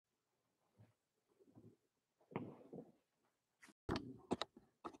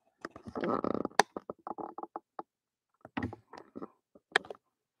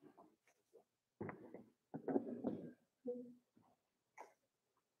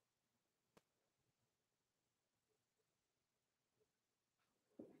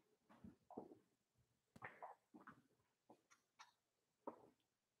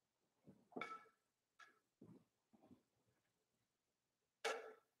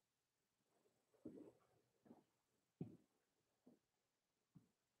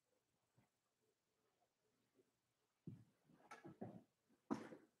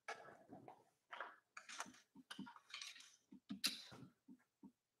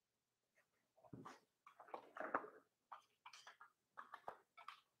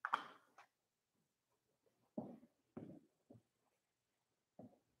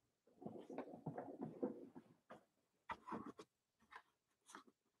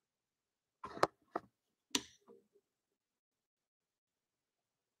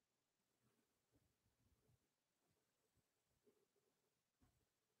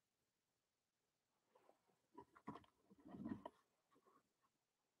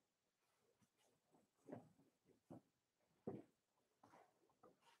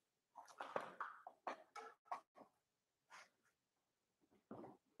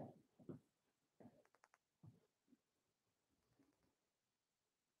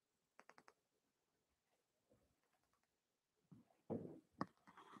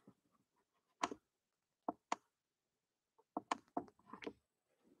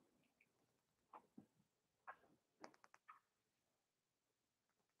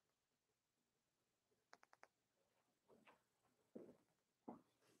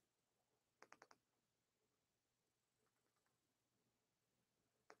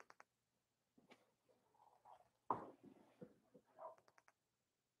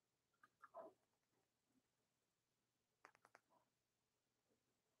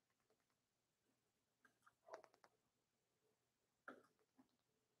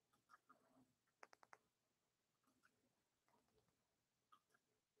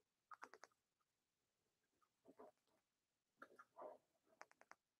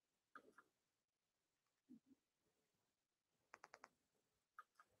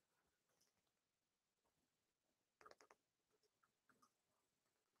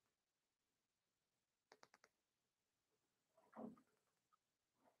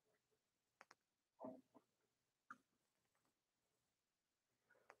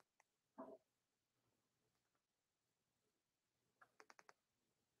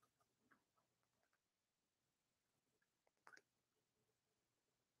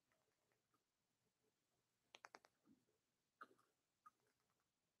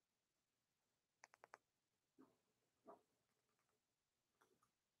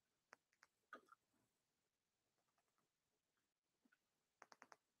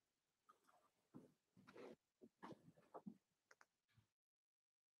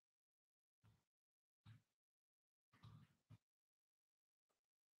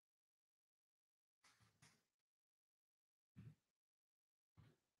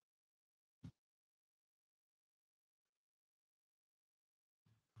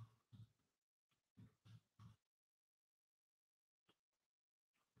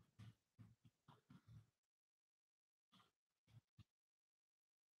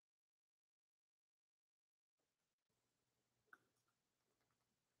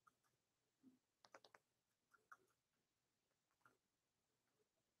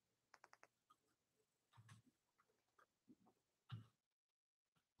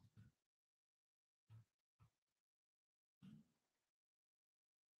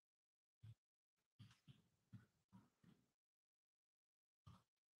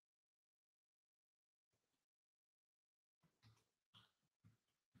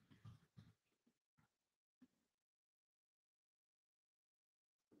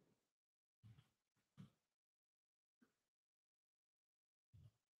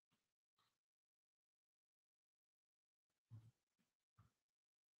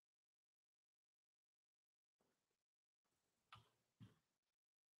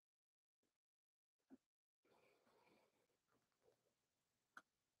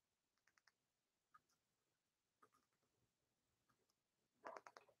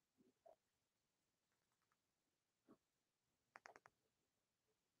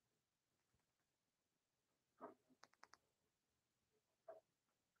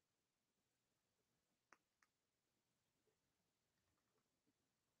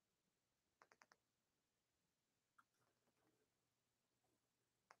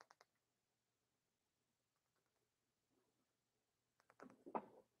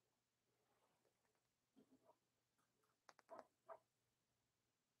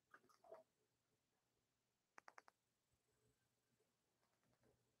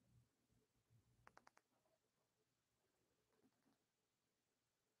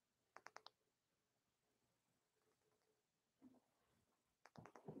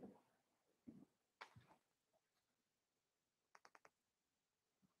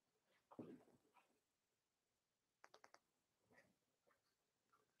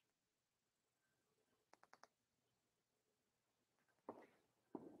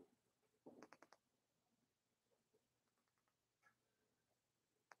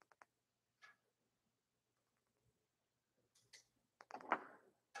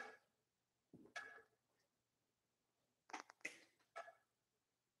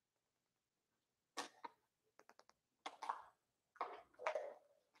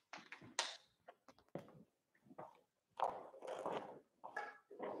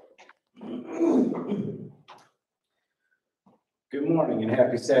Good morning and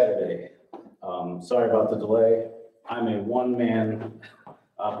happy Saturday. Sorry about the delay. I'm a one-man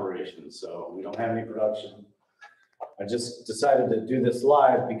operation, so we don't have any production. I just decided to do this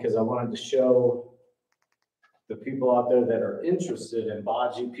live because I wanted to show the people out there that are interested in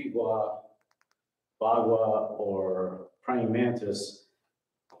Baji, Pigua, Bagua, or praying mantis,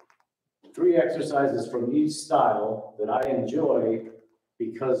 3 exercises from each style that I enjoy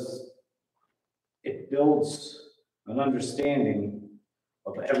because it builds an understanding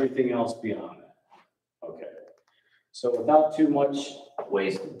of everything else beyond that. Okay, so without too much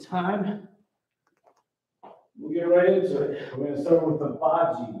wasted time, we'll get right into it. We're going to start with the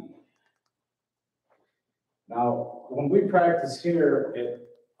Baji. Now, when we practice here at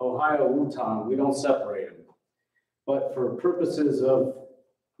Ohio Tang, we don't separate them. But for purposes of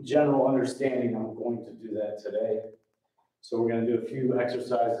general understanding, I'm going to do that today. So we're going to do a few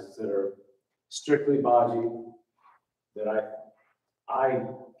exercises that are strictly Baji that I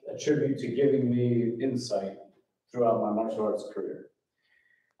attribute to giving me insight throughout my martial arts career.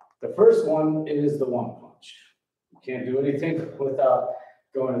 The first one is the one punch. You can't do anything without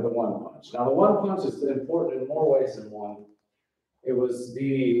going to the one punch. Now, the one punch is important in more ways than one. It was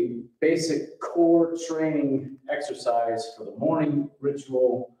the basic core training exercise for the morning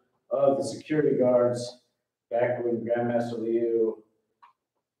ritual of the security guards back when Grandmaster Liu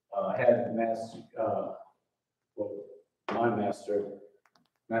had my master,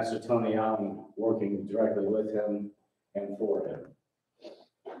 Master Tony Young, working directly with him and for him.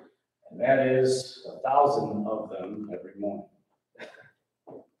 And that is 1,000 of them every morning.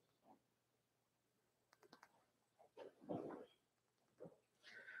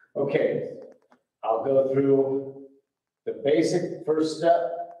 Okay, I'll go through the basic first step,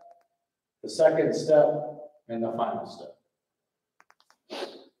 the second step, and the final step.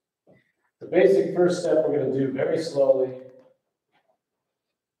 The basic first step we're going to do very slowly.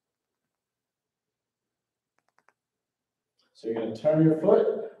 So you're going to turn your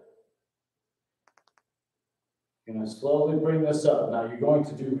foot. You're going to slowly bring this up. Now you're going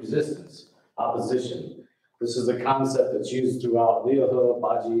to do resistance, opposition. This is a concept that's used throughout Liu,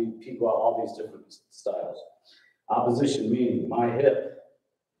 Baji, Pigua, all these different styles. Opposition meaning my hip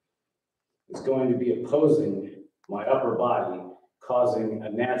is going to be opposing my upper body, causing a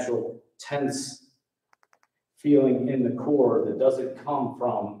natural tense feeling in the core that doesn't come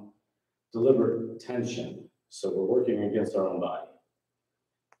from deliberate tension. So we're working against our own body.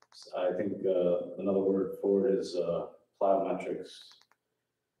 So I think another word for it is plyometrics.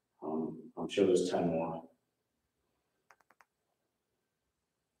 I'm sure there's 10 more.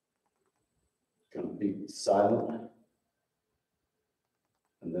 Gonna be silent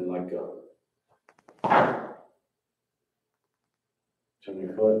and then let go. Turn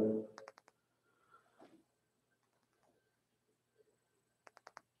your foot.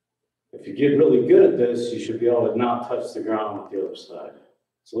 If you get really good at this, you should be able to not touch the ground with the other side.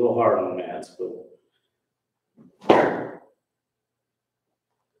 It's a little hard on the mats, but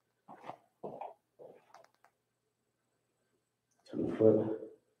turn the foot.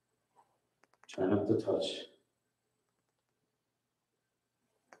 Try not to touch.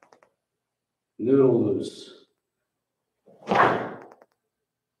 Noodle loose.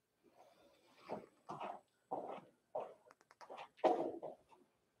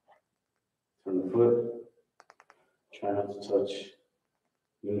 Turn the foot. Try not to touch.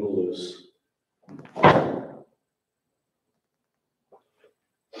 Noodle loose.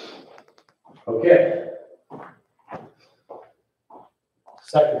 Okay.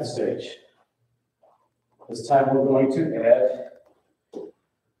 Second stage. This time we're going to add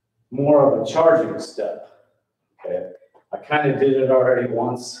more of a charging step. Okay. I kind of did it already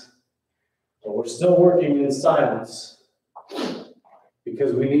once, but we're still working in silence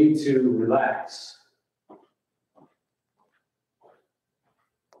because we need to relax.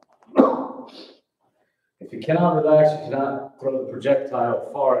 If you cannot relax, you cannot throw the projectile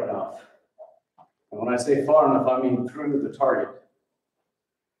far enough. And when I say far enough, I mean through the target.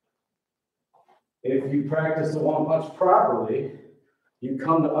 If you practice the one punch properly, you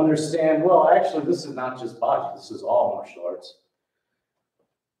come to understand, well, actually, this is not just Baji, this is all martial arts.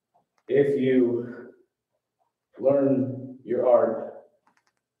 If you learn your art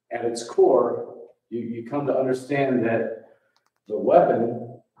at its core, you come to understand that the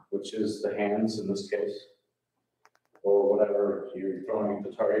weapon, which is the hands in this case, or whatever you're throwing at the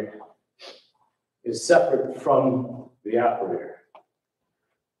target, is separate from the operator.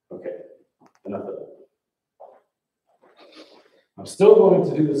 Okay, enough of that. I'm still going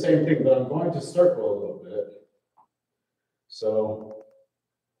to do the same thing, but I'm going to circle a little bit. So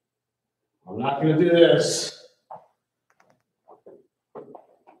I'm not going to do this.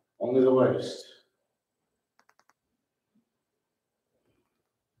 Only the waist.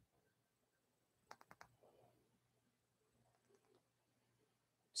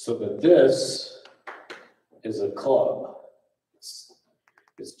 So that this is a club.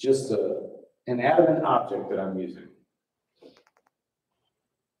 It's just an inanimate object that I'm using.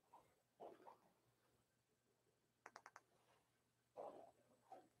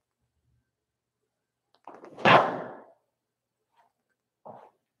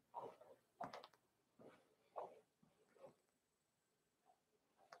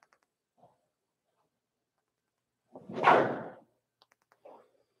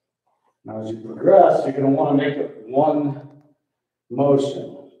 Now, as you progress, you're going to want to make it one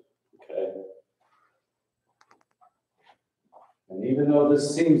motion, okay? And even though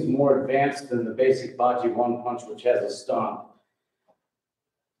this seems more advanced than the basic Baji one punch, which has a stomp,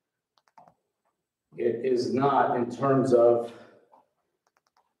 it is not in terms of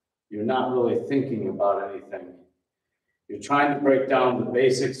you're not really thinking about anything. You're trying to break down the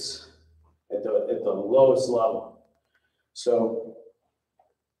basics at the lowest level. So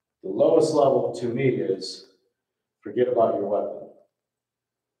the lowest level to me is forget about your weapon.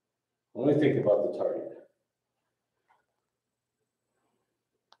 Only think about the target.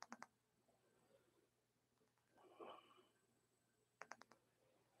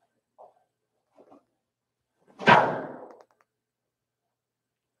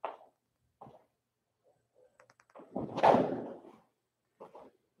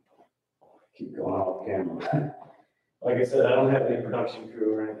 Keep going off camera. Like I said, I don't have any production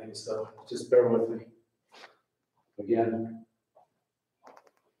crew or anything, so just bear with me. Again.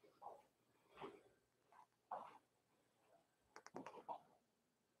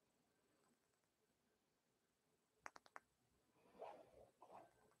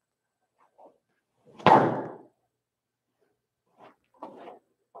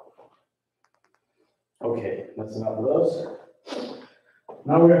 Okay, that's enough of those.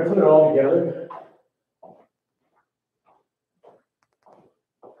 Now we're going to put it all together.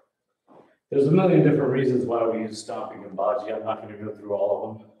 There's a million different reasons why we use stomping and Baji. I'm not going to go through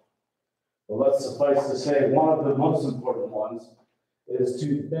all of them. But let's suffice to say, one of the most important ones is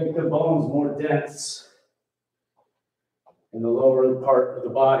to make the bones more dense in the lower part of the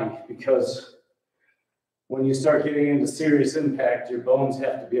body, because when you start getting into serious impact, your bones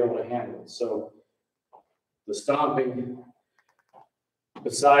have to be able to handle it. So the stomping,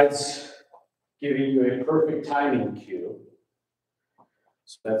 besides giving you a perfect timing cue,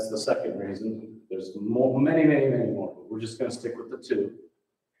 so that's the second reason. There's many more, but we're just going to stick with the two.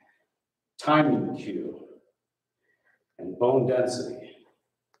 Timing cue and bone density.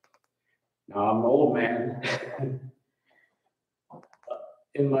 Now, I'm an old man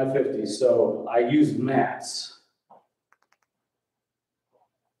in my 50s, so I use mats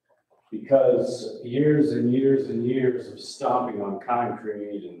because years and years and years of stomping on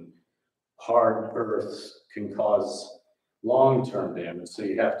concrete and hard earth can cause long-term damage, so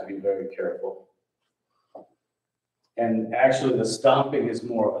you have to be very careful. And actually, the stomping is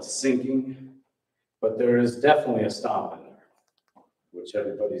more of a sinking, but there is definitely a stomp in there, which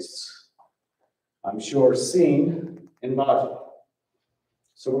everybody's, I'm sure, seen in Baji.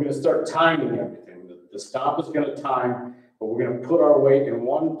 So we're going to start timing everything. The stomp is going to time, but we're going to put our weight in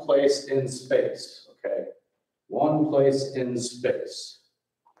one place in space, okay? One place in space.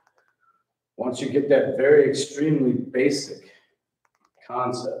 Once you get that very extremely basic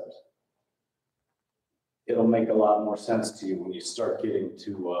concept, it'll make a lot more sense to you when you start getting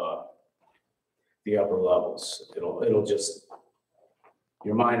to the upper levels. It'll just,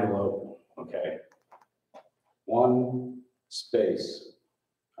 your mind will open, okay? One place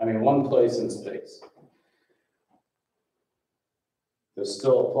in space. This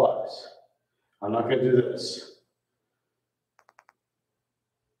still applies. I'm not going to do this.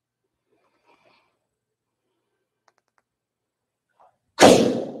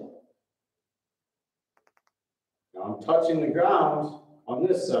 Now I'm touching the ground on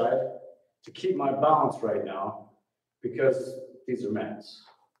this side to keep my balance right now, because these are mats.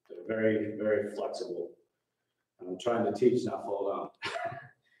 They're very, very flexible. And I'm trying to teach, not fall down.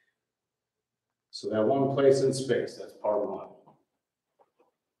 So that one place in space, that's part one.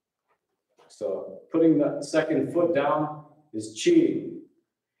 So putting the second foot down is cheating.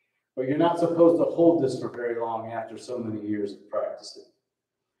 But you're not supposed to hold this for very long after so many years of practicing.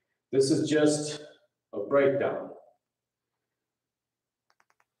 This is just a breakdown.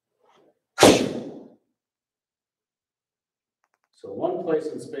 So one place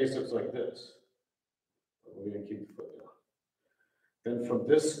in space looks like this. We're going to keep the foot down. Then from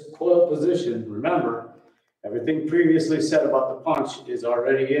this coiled position, remember, everything previously said about the punch is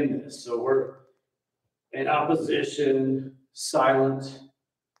already in this. So we're in opposition, silent.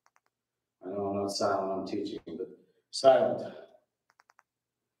 I know I'm not silent, I'm teaching, but silent.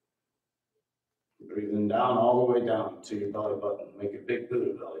 Breathing down all the way down to your belly button. Make a big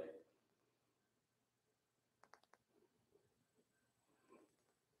Buddha belly.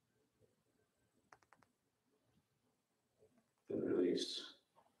 Then release.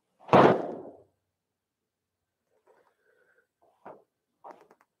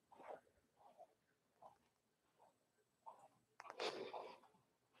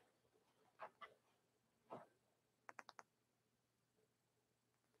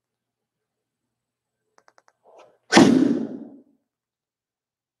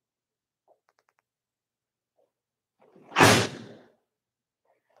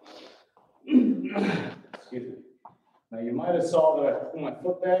 Excuse me. Now you might have saw that I pulled my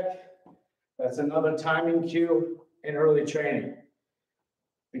foot back. That's another timing cue in early training.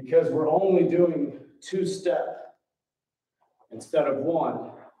 Because we're only doing 2-step instead of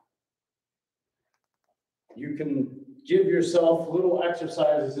 1, you can give yourself little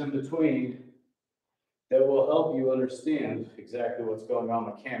exercises in between that will help you understand exactly what's going on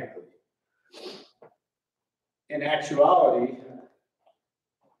mechanically. In actuality,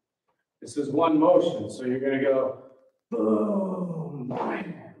 this is one motion, so you're going to go boom,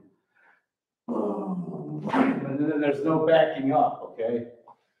 bam, boom, bam, and then there's no backing up, okay?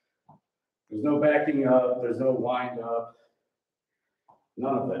 There's no backing up, there's no wind up,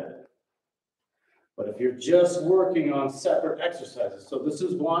 none of that. But if you're just working on separate exercises, so this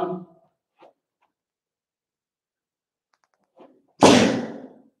is 1.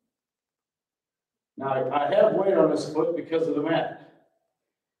 Now, I have weight on this foot because of the mat.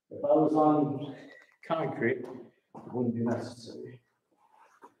 If I was on concrete, it wouldn't be necessary.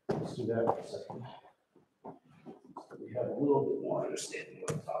 Let's do that for a second. So we have a little bit more understanding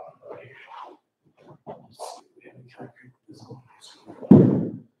of what I'm talking about here. Let's see if we have any concrete visible.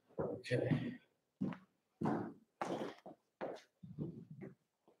 Okay.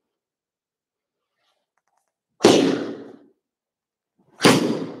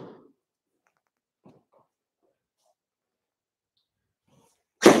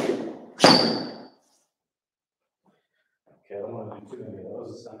 Okay, I don't want to do too many of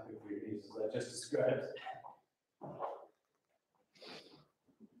those. It's not good for your knees, as I just described.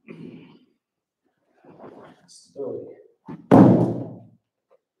 Stability.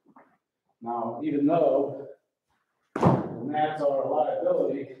 Now, even though the mats are a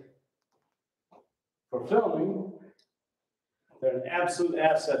liability for filming, they're an absolute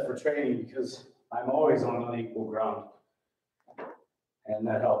asset for training because I'm always on unequal ground, and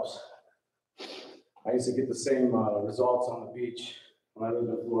that helps. I used to get the same results on the beach when I lived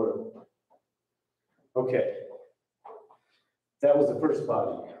in Florida. Okay, that was the first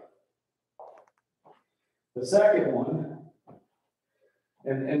body. The second one,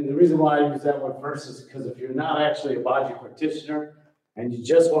 and the reason why I use that one first is because if you're not actually a Baji practitioner and you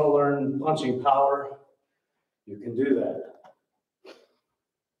just want to learn punching power, you can do that.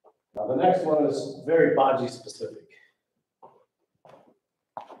 Now the next one is very Baji specific.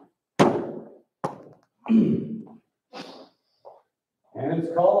 And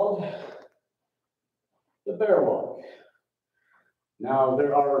it's called the bear walk. Now,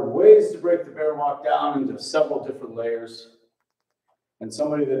 there are ways to break the bear walk down into several different layers. And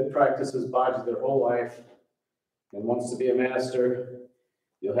somebody that practices Baji their whole life and wants to be a master,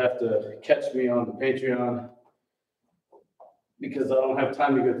 you'll have to catch me on the Patreon because I don't have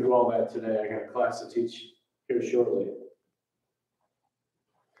time to go through all that today. I got a class to teach here shortly.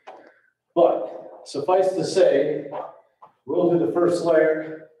 But suffice to say, we'll do the first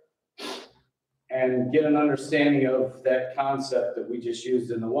layer and get an understanding of that concept that we just used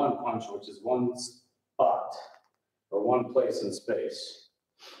in the one punch, which is one spot or one place in space.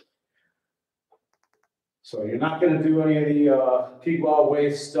 So you're not going to do any of the Pigua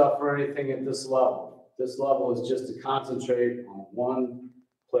waist stuff or anything at this level. This level is just to concentrate on one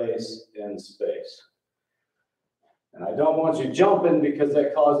place in space. And I don't want you jumping because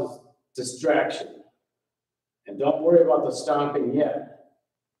that causes distraction. And don't worry about the stomping yet.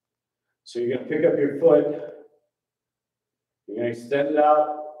 So you're going to pick up your foot, you're going to extend it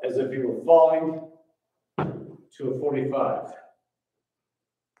out as if you were falling to a 45.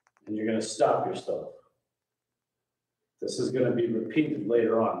 And you're going to stop yourself. This is going to be repeated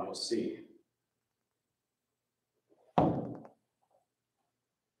later on, you'll see. There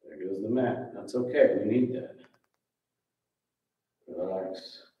goes the mat. That's okay, we need that.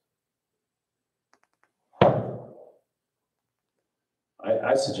 Relax.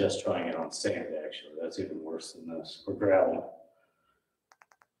 I suggest trying it on sand, actually. That's even worse than this, or gravel.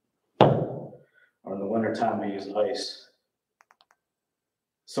 Or in the wintertime, I use ice.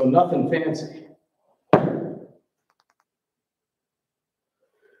 So nothing fancy.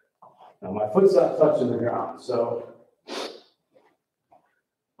 Now my foot's not touching the ground, so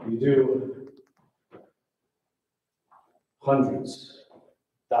you do hundreds,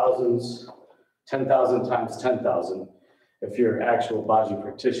 thousands, 10,000 times 10,000 if you're an actual Baji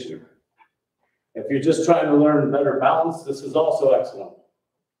practitioner. If you're just trying to learn better balance, this is also excellent.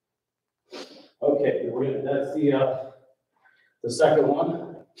 Okay, that's the second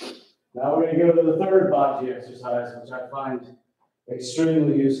one. Now we're going to go to the third Baji exercise, which I find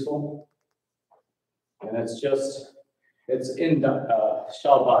extremely useful. And it's in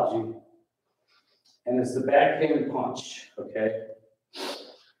Shao Baji. And it's the backhand punch, okay?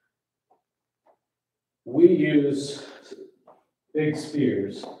 We use big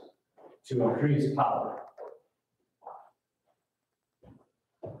spears to increase power.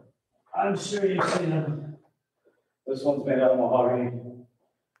 I'm sure you've seen them. This one's made out of mahogany,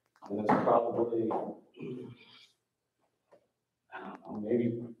 and it's probably, I don't know,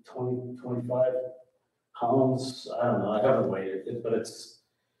 maybe 20, 25 pounds. I don't know, I haven't weighed it, but it's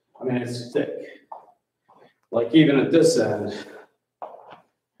thick. Like even at this end,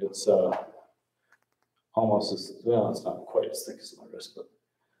 it's almost as, well, it's not quite as thick as my wrist, but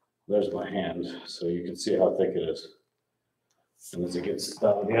there's my hand, so you can see how thick it is. And as it gets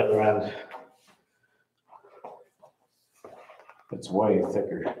down to the other end, it's way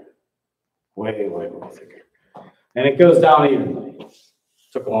thicker, way, way, way thicker. And it goes down evenly. It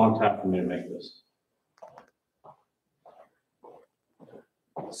took a long time for me to make this.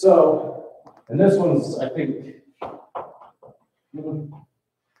 So, and this one's, I think,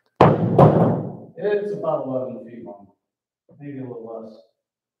 it's about 11 feet long, maybe a little less,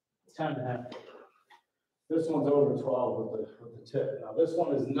 10 and a half. This one's over 12 with the tip. Now this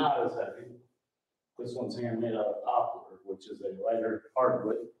one is not as heavy. This one's handmade out of poplar, which is a lighter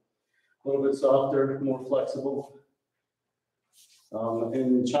hardwood, a little bit softer, more flexible.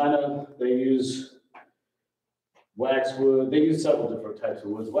 In China, they use waxwood. They use several different types of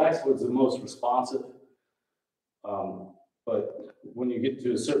woods. Waxwood's the most responsive, but when you get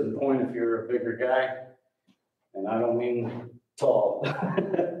to a certain point, if you're a bigger guy, and I don't mean tall,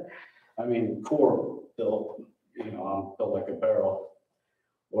 I mean core built, I'm built like a barrel,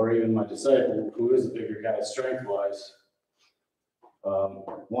 or even my disciple, who is a bigger guy strength-wise.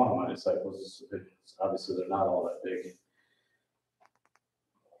 One of my disciples, obviously they're not all that big.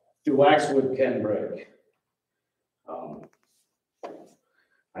 The waxwood can break.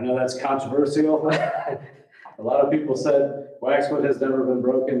 I know that's controversial. A lot of people said waxwood has never been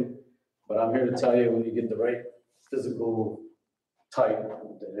broken, but I'm here to tell you when you get the right physical type,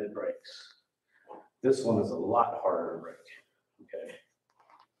 that it breaks. This one is a lot harder to break, okay?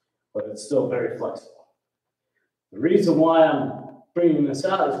 But it's still very flexible. The reason why I'm bringing this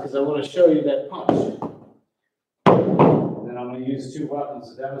out is because I want to show you that punch. And then I'm going to use two weapons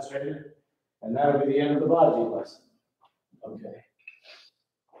to demonstrate it, and that'll be the end of the Baji lesson. Okay.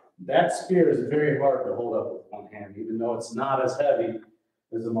 That spear is very hard to hold up with one hand, even though it's not as heavy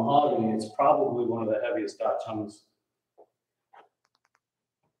as the mahogany. It's probably one of the heaviest Chung's.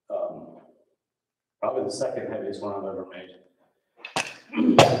 Probably the second heaviest one I've ever made.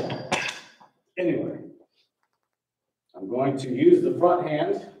 Anyway, I'm going to use the front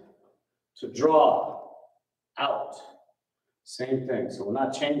hand to draw out. Same thing, so we're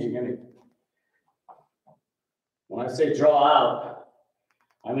not changing anything. When I say draw out,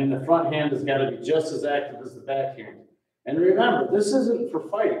 I mean the front hand has got to be just as active as the back hand. And remember, this isn't for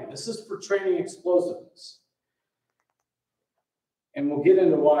fighting, this is for training explosiveness. And we'll get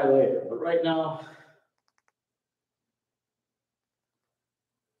into why later, but right now,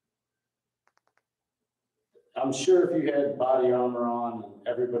 I'm sure if you had body armor on and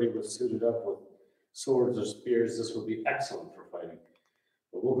everybody was suited up with swords or spears, this would be excellent for fighting.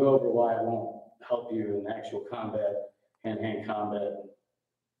 But we'll go over why it won't help you in actual combat, hand-to-hand combat,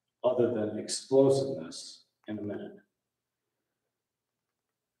 other than explosiveness in a minute.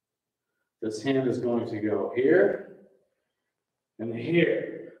 This hand is going to go here and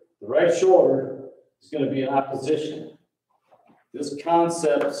here. The right shoulder is going to be in opposition. This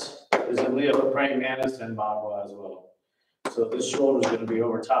concept is in Leo praying mantis and Bagua as well. So this shoulder is going to be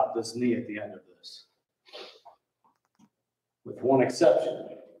over top of this knee at the end of this. With one exception.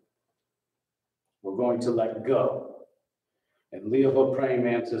 We're going to let go. In Leo praying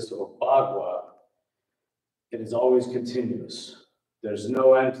mantis or Bagua, it is always continuous. There's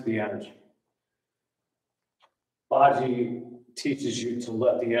no end to the energy. Baji, teaches you to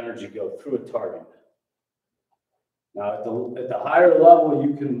let the energy go through a target. Now, at the higher level,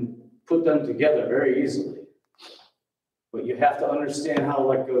 you can put them together very easily, but you have to understand how to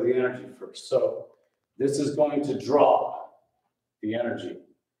let go of the energy first. So this is going to draw the energy.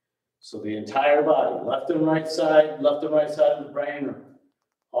 So the entire body, left and right side of the brain are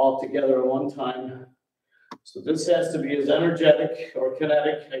all together at one time. So this has to be as energetic or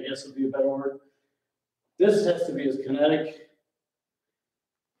kinetic, I guess would be a better word. This has to be as kinetic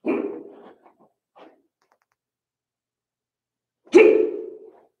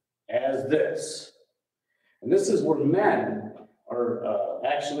as this. And this is where men are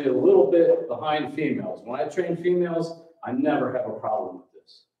actually a little bit behind females. When I train females, I never have a problem with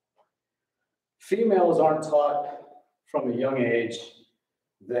this. Females aren't taught from a young age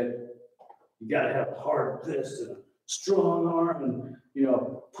that you gotta have a hard fist and a strong arm and, you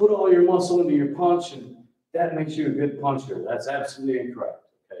know, put all your muscle into your punch and that makes you a good puncher. That's absolutely incorrect,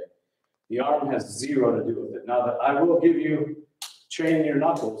 okay? The arm has zero to do with it. Now, that I will give you, training your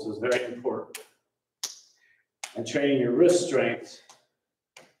knuckles is very important. And training your wrist strength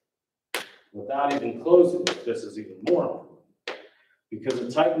without even closing the fist is even more important. Because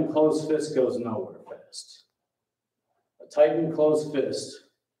a tight and closed fist goes nowhere fast. A tight and closed fist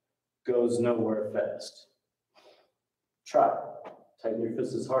goes nowhere fast. Try it. Tighten your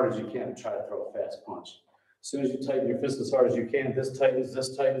fist as hard as you can and try to throw a fast punch. As soon as you tighten your fist as hard as you can, this tightens,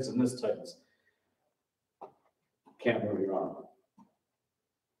 and this tightens. Can't move your arm.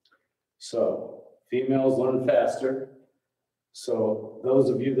 So, females learn faster. So, those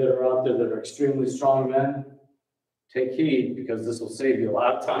of you that are out there that are extremely strong men, take heed because this will save you a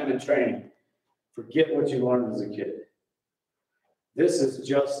lot of time in training. Forget what you learned as a kid. This is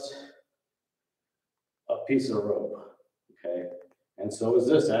just a piece of rope, okay? And so is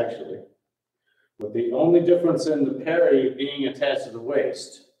this actually. With the only difference in the parry being attached to the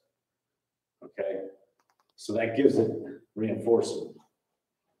waist, okay? So that gives it reinforcement.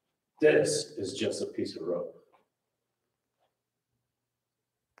 This is just a piece of rope.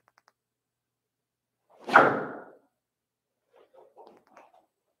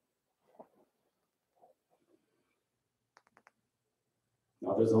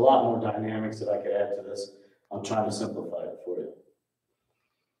 Now, there's a lot more dynamics that I could add to this. I'm trying to simplify it for you.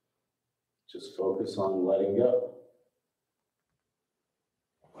 Just focus on letting go.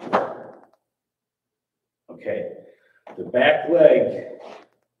 Okay, the back leg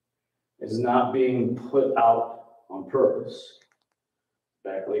is not being put out on purpose.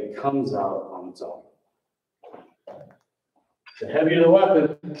 Back leg comes out on its own. The heavier the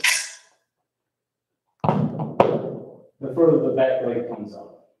weapon, the further the back leg comes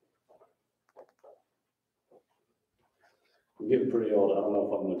out. I'm getting pretty old. I don't know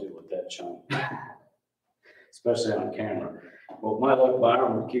if I'm going to do with that chunk, especially on camera. Well, my luck, my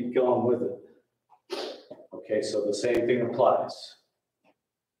arm will keep going with it. Okay, so the same thing applies.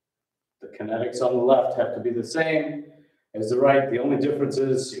 The kinetics on the left have to be the same as the right. The only difference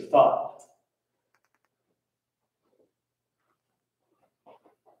is your thought.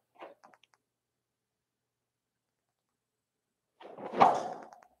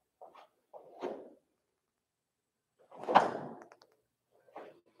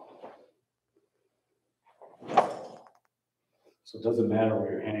 So it doesn't matter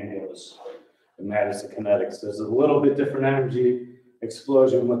where your hand goes. It matters the kinetics. There's a little bit different energy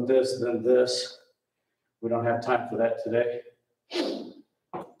explosion with this than this. We don't have time for that today.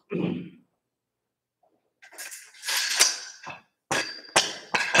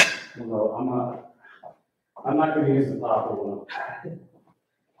 Well, I'm not going to use the popper one.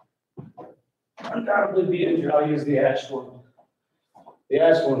 Undoubtedly be injured. I'll use the ash one. The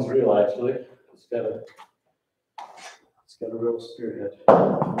ash one's real, actually. It's got a real spearhead.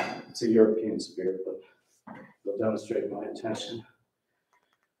 It's a European spear, but it'll demonstrate my intention.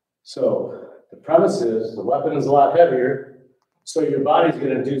 So the premise is the weapon is a lot heavier, so your body's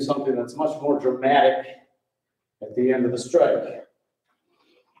going to do something that's much more dramatic at the end of the strike.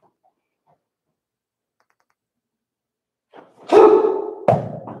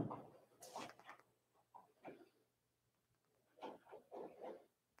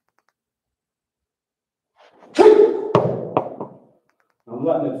 I'm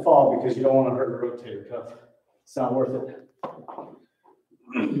letting it fall because you don't want to hurt the rotator cuff. It's not worth it.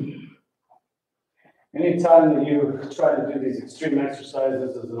 Anytime that you try to do these extreme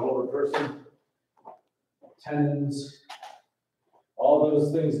exercises as an older person, tendons, all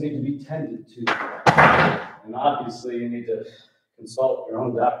those things need to be tended to. And obviously you need to consult your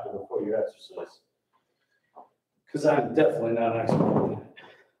own doctor before you exercise. Because I'm definitely not an expert in that.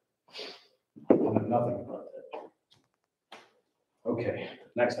 I know nothing about that. Okay,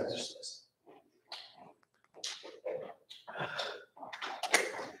 next exercise.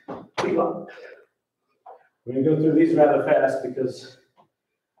 Pigua. We're gonna go through these rather fast because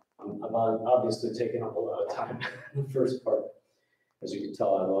I'm obviously taking up a lot of time in the first part. As you can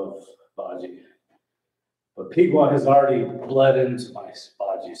tell, I love Baji. But Pigua has already bled into my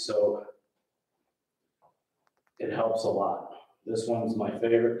Baji, so it helps a lot. This one's my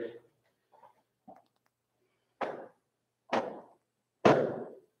favorite.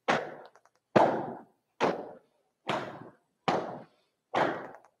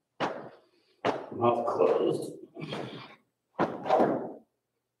 Mouth closed.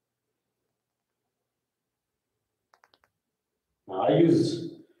 Now I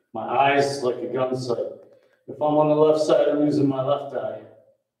use my eyes like a gun sight. If I'm on the left side, I'm using my left eye.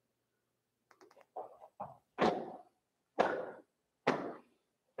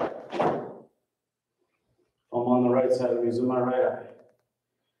 If I'm on the right side, I'm using my right eye.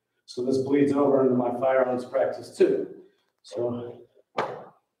 So this bleeds over into my firearms practice too. So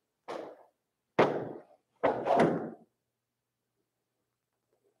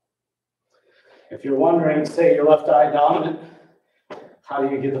if you're wondering, say your left eye dominant, how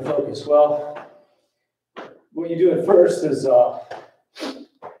do you get the focus? Well, what you do at first is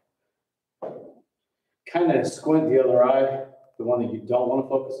kind of squint the other eye, the one that you don't want to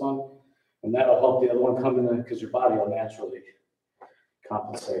focus on, and that'll help the other one come in because your body will naturally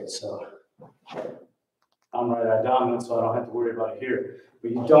compensate. So I'm right eye dominant, so I don't have to worry about it here.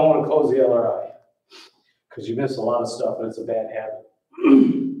 But you don't want to close the other eye because you miss a lot of stuff and it's a bad habit.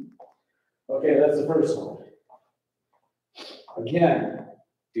 Okay, that's the first one. Again,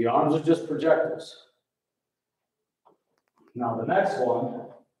 the arms are just projectiles. Now the next one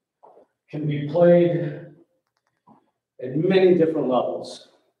can be played at many different levels.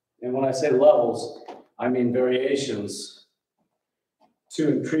 And when I say levels, I mean variations to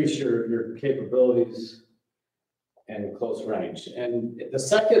increase your capabilities and close range. And the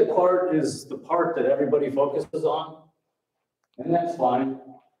second part is the part that everybody focuses on, and that's fine.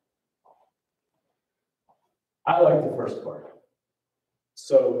 I like the first part.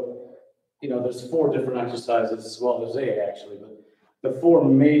 So, there's 4 different exercises. Well, there's 8 actually, but the 4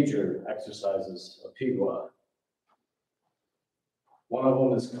 major exercises of Pigua. One of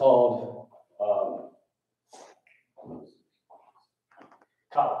them is called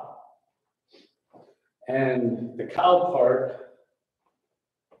cow. And the cow part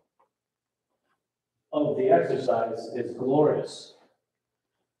of the exercise is glorious.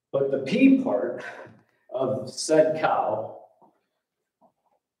 But the P part of said cow,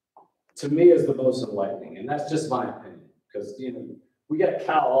 to me, is the most enlightening. And that's just my opinion. Because, we got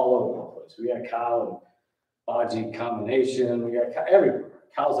cow all over the place. We got cow and Baji combination. We got cow everywhere.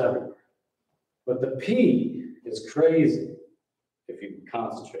 Cows everywhere. But the P is crazy if you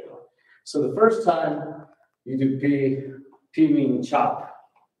concentrate on it. So the first time you do P meaning chop.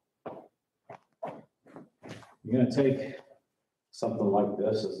 You're going to take something like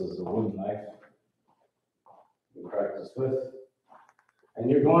this. This is a wooden knife you practice with. And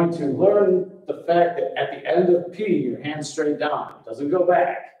you're going to learn the fact that at the end of P, your hand's straight down. It doesn't go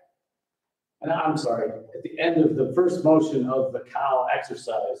back. And I'm sorry, at the end of the first motion of the cow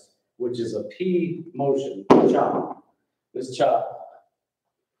exercise, which is a P motion, chop, this chop,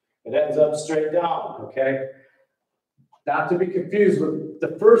 it ends up straight down, okay? Not to be confused with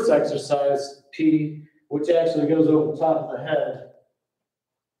the first exercise, P, which actually goes over the top of the head,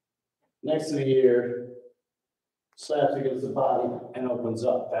 next to the ear, slaps against the body, and opens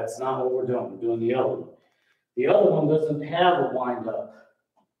up. That's not what we're doing. We're doing the other one. The other one doesn't have a wind up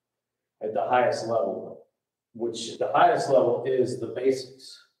at the highest level, which the highest level is the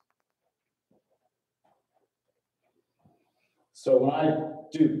basics. So when I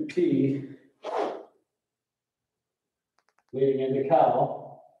do P, leading into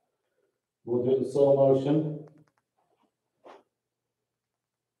cow, we'll do the slow motion.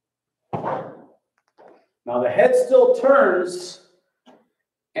 Now the head still turns,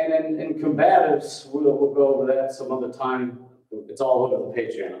 and in combatives, we'll go over that some other time. It's all over the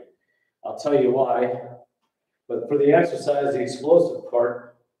Patreon. I'll tell you why. But for the exercise, the explosive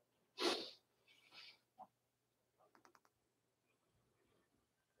part,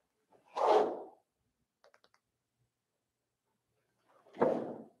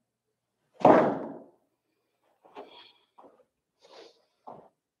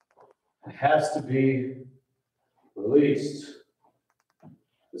 it has to be released.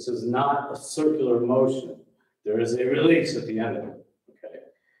 This is not a circular motion. There is a release at the end of it. Okay.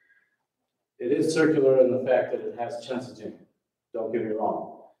 It is circular in the fact that it has chensijin. Don't get me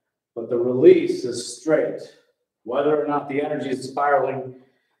wrong. But the release is straight. Whether or not the energy is spiraling,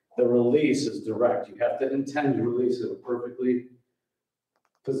 the release is direct. You have to intend to release at a perfectly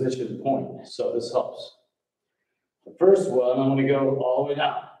positioned point. So this helps. The first one, I'm going to go all the way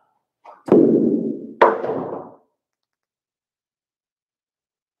down.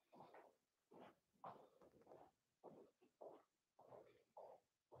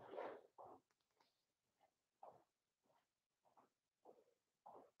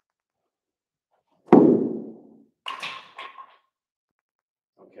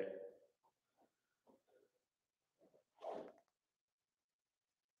 Okay.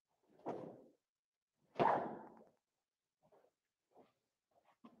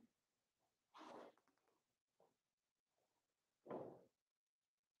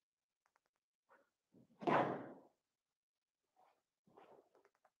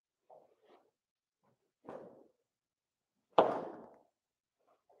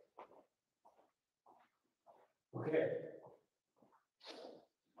 Okay.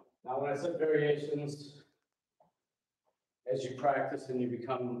 Now, when I said variations, as you practice and you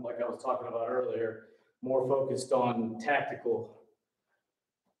become, like I was talking about earlier, more focused on tactical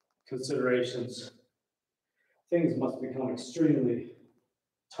considerations, things must become extremely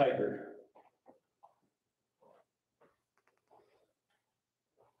tighter.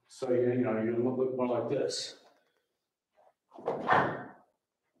 So you're gonna look more like this.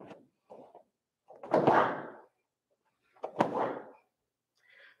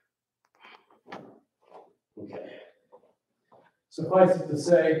 Okay. Suffice it to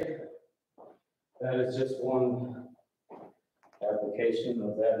say that it's just one application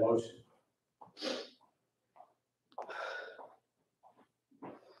of that motion.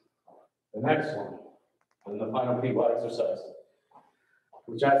 The next one, and the final Pigua exercise,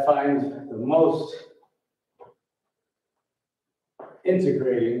 which I find the most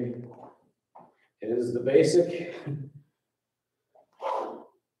integrating, is the basic.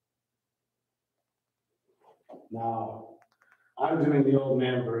 Now, I'm doing the old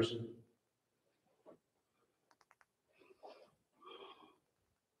man version.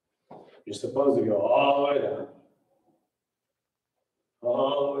 You're supposed to go all the way down,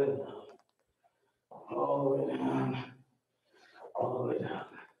 all the way down, all the way down, all the way down.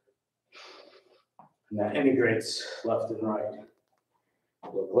 And that integrates left and right.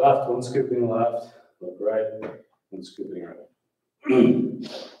 Look left when scooping left, look right when scooping right.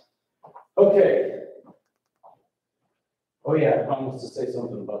 Okay. Oh yeah, I promised to say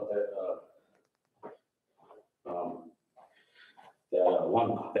something about that.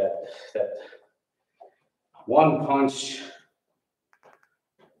 That one punch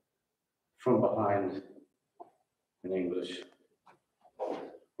from behind in English,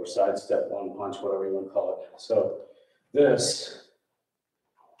 or sidestep one punch, whatever you want to call it. So this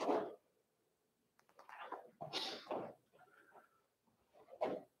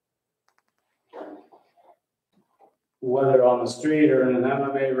whether on the street or in an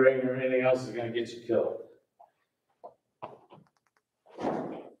MMA ring or anything else, is going to get you killed.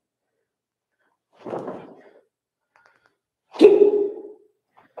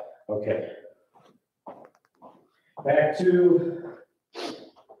 Okay. Back to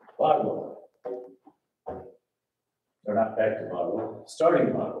Bagua. Or not back to Bagua, starting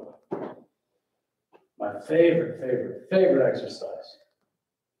Bagua. My favorite exercise.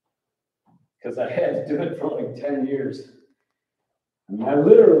 Because I had to do it for like 10 years. I mean, I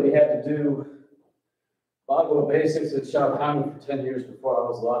literally had to do Bagua basics at Tang for 10 years before I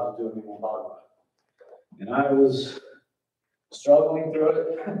was allowed to do any more Bagua. And I was struggling through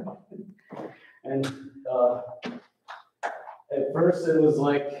it. And at first it was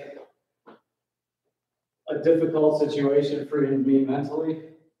like a difficult situation for me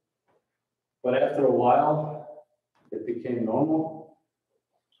mentally. But after a while, it became normal.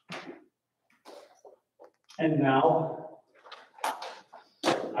 And now,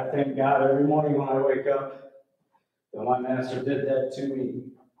 I thank God every morning when I wake up that my master did that to me,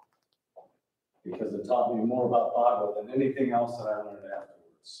 because it taught me more about Bagua than anything else that I learned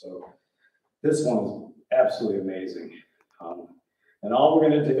afterwards. So this one is absolutely amazing. And all we're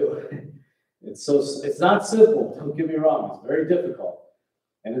going to do, it's not simple, don't get me wrong, it's very difficult.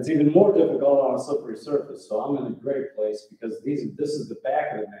 And it's even more difficult on a slippery surface. So I'm in a great place because this is the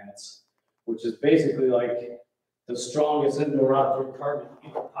back of the mats, which is basically like the strongest indoor-outdoor carpet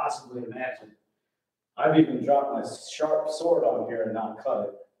you could possibly imagine. I've even dropped my sharp sword on here and not cut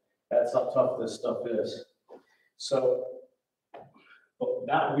it. That's how tough this stuff is. So, but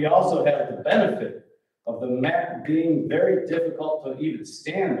now we also have the benefit of the mat being very difficult to even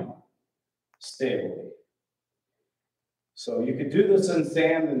stand on stably. So you could do this in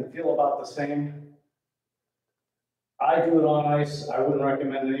sand and feel about the same. I do it on ice. I wouldn't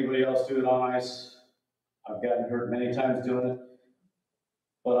recommend anybody else do it on ice. I've gotten hurt many times doing it.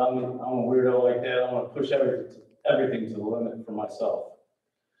 But I'm a weirdo like that. I want to push everything to the limit for myself.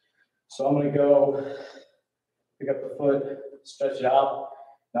 So I'm going to go pick up the foot, stretch it out.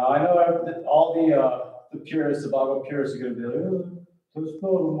 Now I know all the purists, the Bagua purists, are going to be like, oh, there's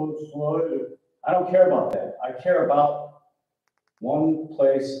not much slide. I don't care about that. I care about one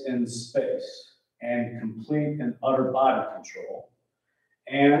place in space and complete and utter body control,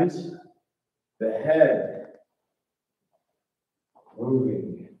 and the head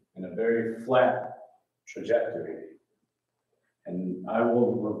moving in a very flat trajectory. And I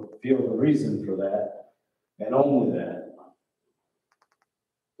will reveal the reason for that, and only that.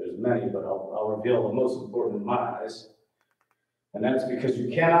 There's many, but I'll reveal the most important in my eyes. And that's because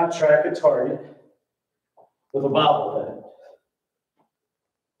you cannot track a target with a bobblehead.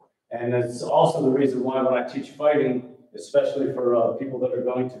 And it's also the reason why when I teach fighting, especially for people that are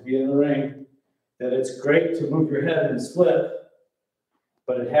going to be in the ring, that it's great to move your head and slip,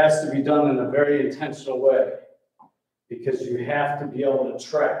 but it has to be done in a very intentional way because you have to be able to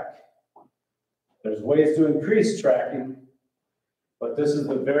track. There's ways to increase tracking, but this is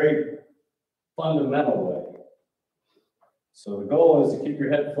the very fundamental way. So the goal is to keep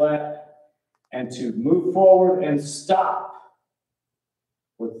your head flat and to move forward and stop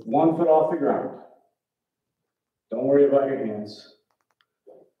with 1 foot off the ground. Don't worry about your hands.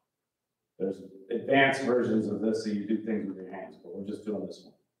 There's advanced versions of this that you do things with your hands, but we're just doing this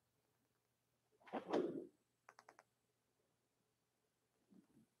one.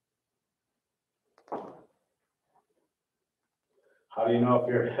 How do you know if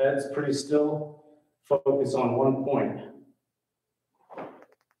your head's pretty still? Focus on one point.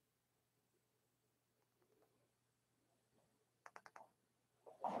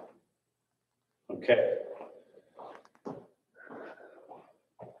 Okay.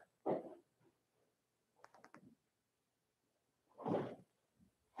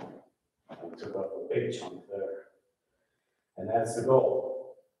 I took up a big chunk there. And that's the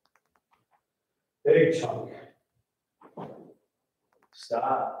goal. Big chunk.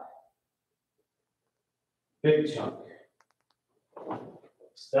 Stop. Big chunk.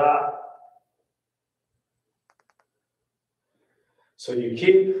 Stop. So you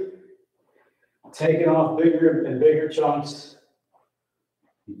keep taking off bigger and bigger chunks.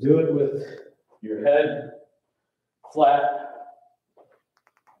 You do it with your head flat.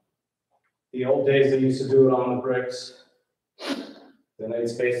 The old days they used to do it on the bricks. Then they'd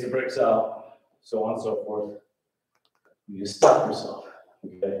space the bricks out, so on and so forth. You just stop yourself.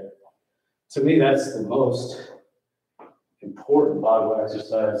 Okay. To me, that's the most important Bagua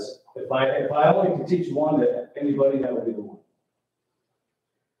exercise. If I only could teach one to anybody, that would be the one.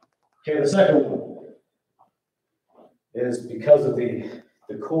 Okay, the second one is because of the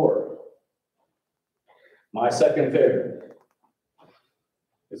core. My second favorite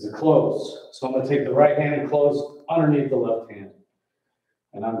is the close. So I'm going to take the right hand and close underneath the left hand.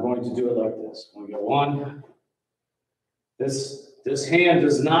 And I'm going to do it like this. I'm going to go one. This hand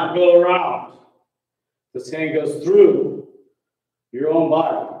does not go around. This hand goes through your own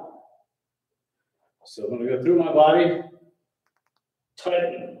body. So I'm going to go through my body,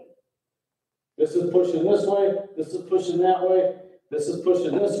 tighten. This is pushing this way, this is pushing that way, this is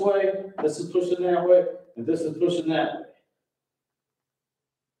pushing this way, this is pushing that way, and this is pushing that way.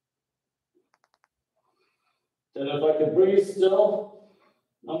 Then if I can breathe still,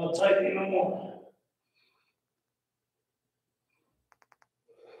 I'm going to tighten even more.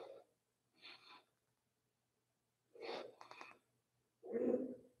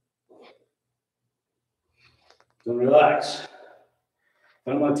 Then relax.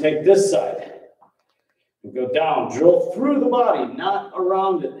 Then I'm going to take this side and go down, drill through the body, not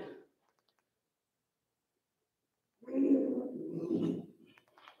around it.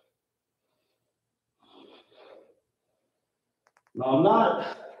 Now I'm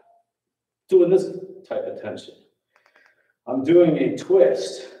not doing this type of tension. I'm doing a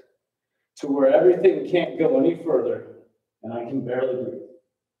twist to where everything can't go any further and I can barely breathe.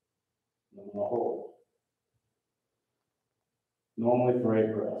 I'm going to hold. Normally for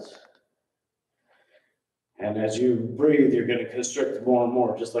 8 breaths. And as you breathe, you're going to constrict more and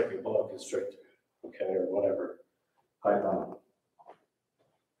more, just like a boa constrictor, okay, or whatever, python.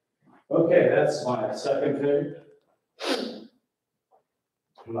 Okay, that's my second favorite.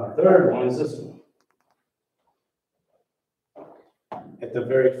 My third one is this one. At the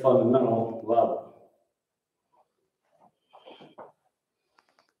very fundamental level.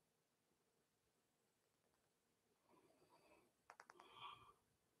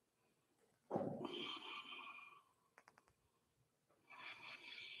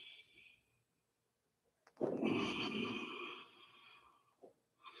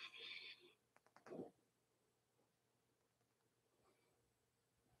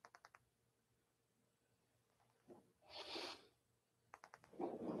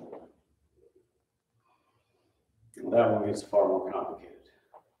 that one gets far more complicated.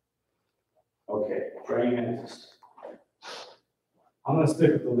 Okay, praying mantis. I'm gonna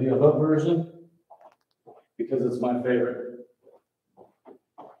stick with the Leo Hook version because it's my favorite.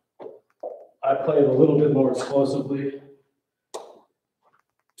 I played a little bit more explosively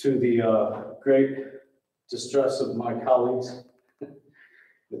to the great distress of my colleagues.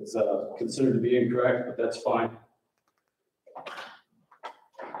 It's considered to be incorrect, but that's fine.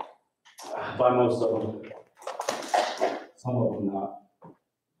 By most of them. Some of them not.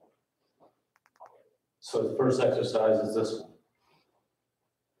 So the first exercise is this one.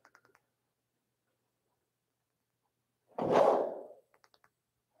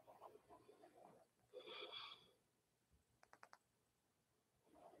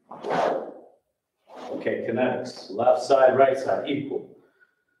 Okay, kinetics, left side, right side, equal.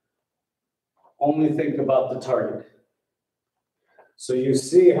 Only think about the target. So you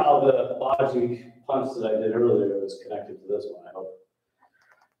see how the Baji punch that I did earlier was connected to this one, I hope.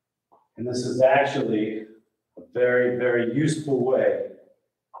 And this is actually a very, very useful way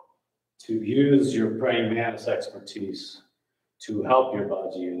to use your praying mantis expertise to help your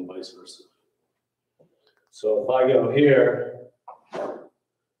Baji and vice versa. So if I go here,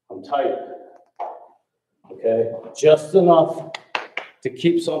 I'm tight. Okay, just enough to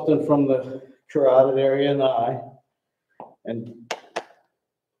keep something from the carotid area in the eye, and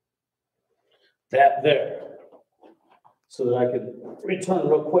that there, so that I can return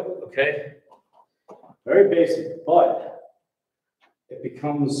real quick, okay? Very basic, but it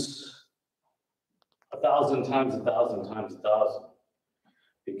becomes 1,000 times 1,000 times 1,000,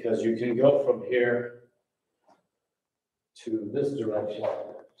 because you can go from here to this direction,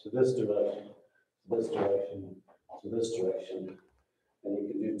 to this direction, this direction, to this direction, and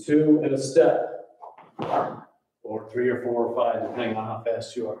you can do 2 in a step, or 3 or 4 or 5, depending on how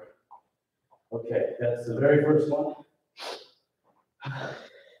fast you are. Okay, that's the very first one.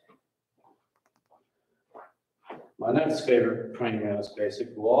 My next favorite praying mantis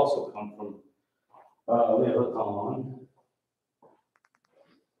basic will also come from Leo Tang.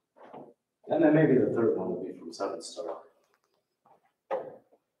 And then maybe the third one will be from 7 Star.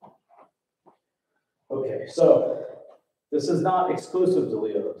 Okay, so this is not exclusive to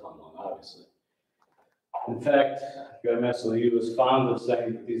Leo Tang, obviously. In fact, Grandmaster was fond of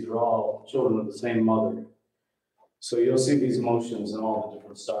saying that these are all children of the same mother. So you'll see these motions in all the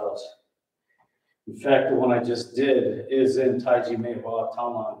different styles. In fact, the one I just did is in Taiji Mei Hua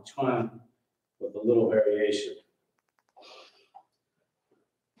Taolan Chuan with a little variation.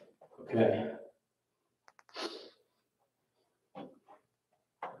 Okay.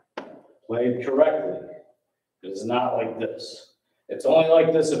 Played correctly. It is not like this. It's only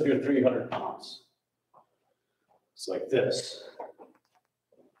like this if you're 300 pounds. It's like this.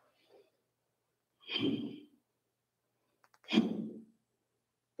 The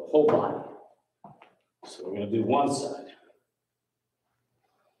whole body. So we're going to do one side.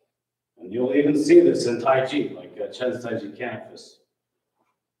 And you'll even see this in Tai Chi, like Chen's Tai Chi Canvas.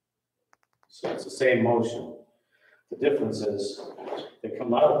 So it's the same motion. The difference is they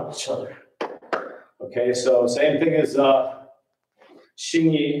come out of each other. Okay, so same thing as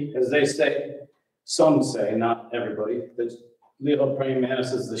Xingyi, as they say. Some say, not everybody. The Leo praying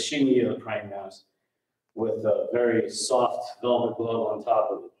mantis is the Xingyi of the praying mantis, with a very soft velvet glove on top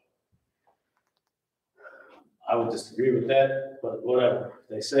of it. I would disagree with that, but whatever.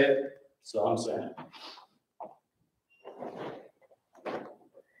 They say it, so I'm saying it.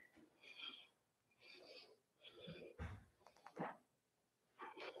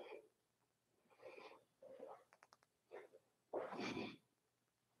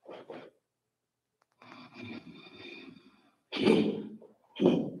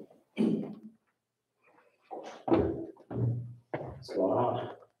 What's going on?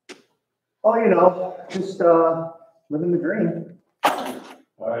 Oh, just living the dream.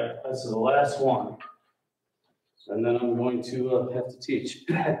 All right, this is the last one. And then I'm going to have to teach.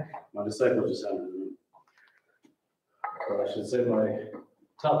 My disciple just entered the room. Or I should say my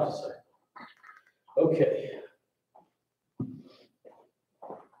top disciple. Okay.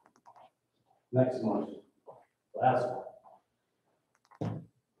 Next one. Last one.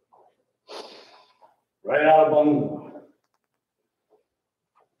 Right out of Bagua.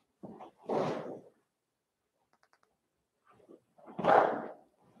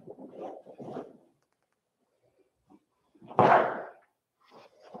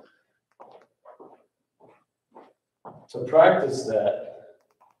 To practice that,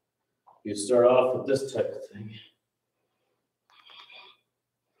 you start off with this type of thing.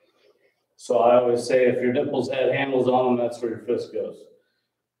 So I always say if your nipples had handles on them, that's where your fist goes.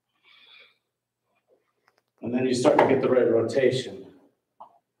 And then you start to get the right rotation.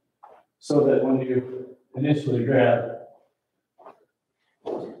 So that when you initially grab,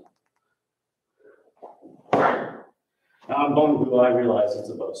 now on bone glue, I realize it's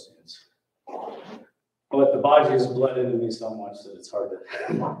a bow stance. But the Baji has bled into me so much that it's hard to,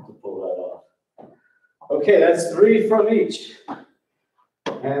 to pull that off. Okay, that's 3 from each.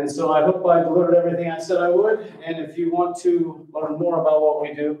 And so I hope I delivered everything I said I would. And if you want to learn more about what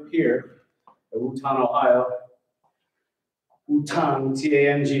we do here at Tang, Ohio, Tang,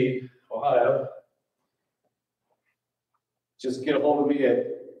 T-A-N-G, Ohio, just get a hold of me at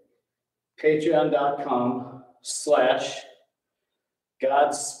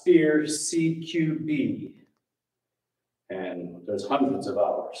patreon.com/GodspearCQB. And there's hundreds of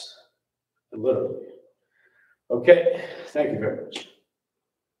hours, literally. Okay, thank you very much.